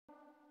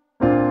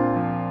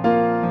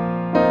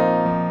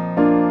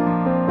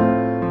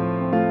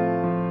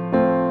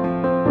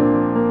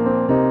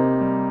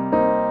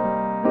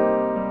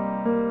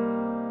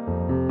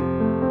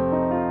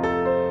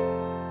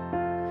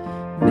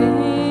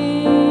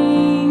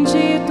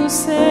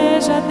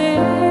seja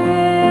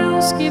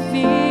Deus que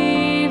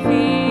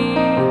vive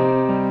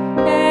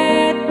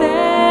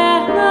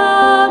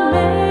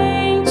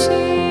eternamente.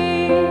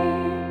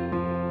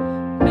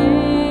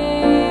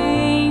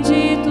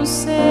 Bendito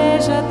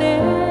seja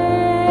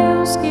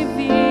Deus que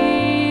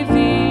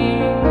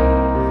vive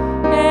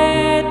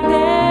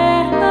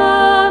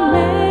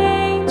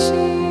eternamente.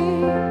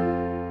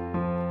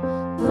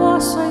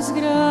 Vós sois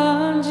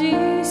grande,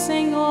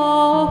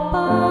 Senhor,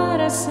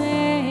 para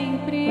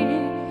sempre,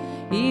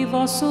 e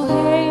vosso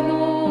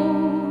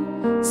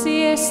reino se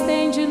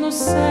estende nos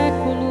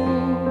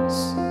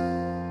séculos.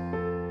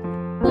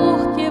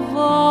 Porque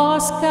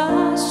vós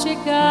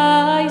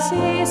castigais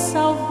e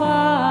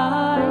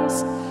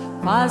salvais,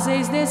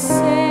 fazeis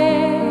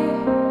descer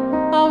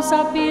aos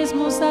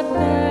abismos da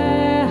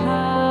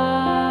terra,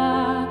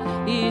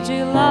 e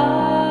de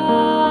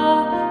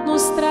lá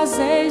nos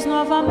trazeis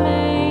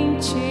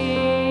novamente.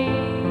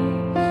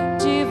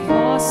 De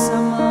vossa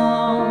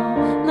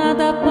mão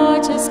nada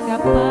pode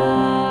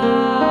escapar.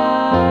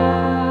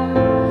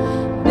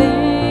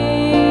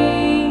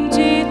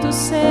 Bendito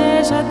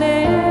seja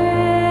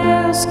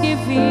Deus que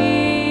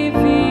vive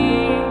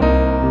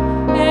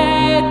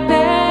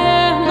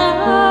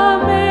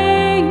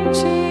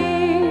eternamente.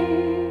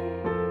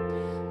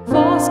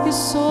 Vós que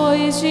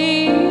sois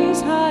de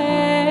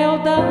Israel,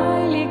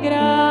 dai-lhe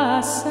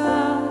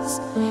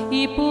graças,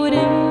 e por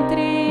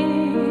entre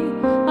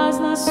as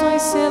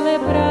nações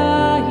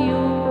celebrai-o.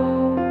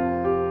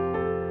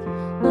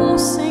 O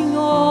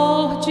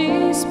Senhor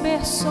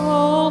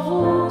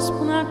dispersou-vos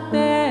na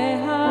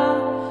terra,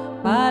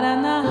 para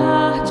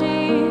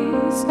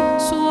narrardes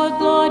sua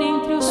glória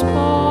entre os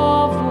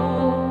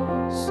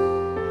povos,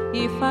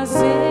 e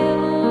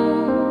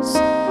fazê-los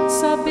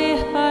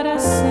saber para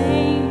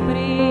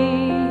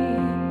sempre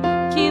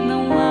que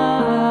não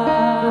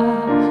há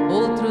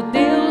outro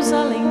Deus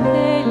além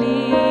dele.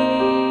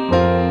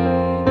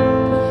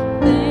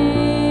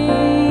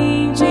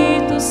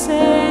 Bendito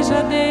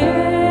seja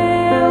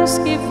Deus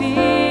que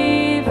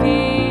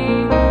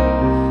vive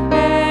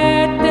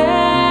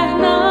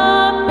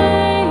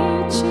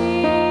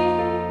eternamente.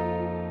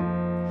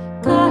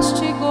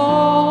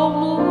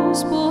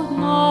 Castigou-nos por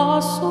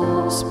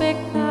nossos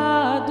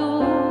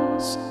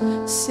pecados,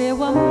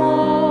 seu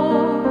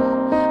amor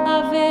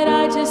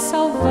haverá de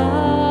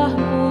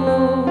salvar-nos.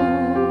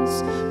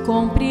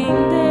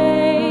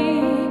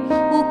 Compreendei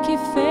o que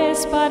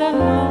fez para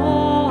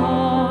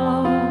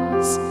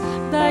nós,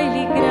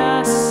 dai-lhe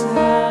graças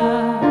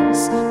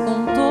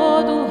com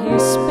todo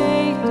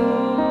respeito.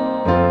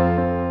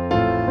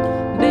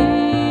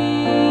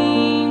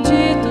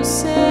 Bendito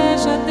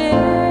seja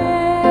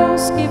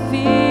Deus que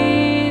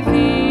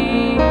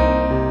vive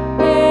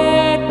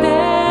eternamente.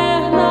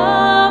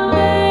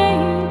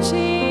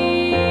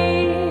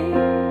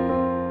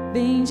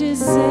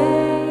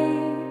 Bendizei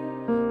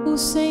o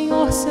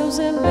Senhor, seus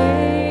eleitos,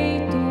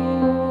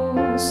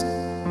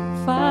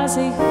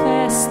 fazei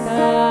festa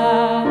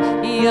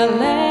e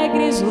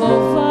alegres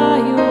louvores.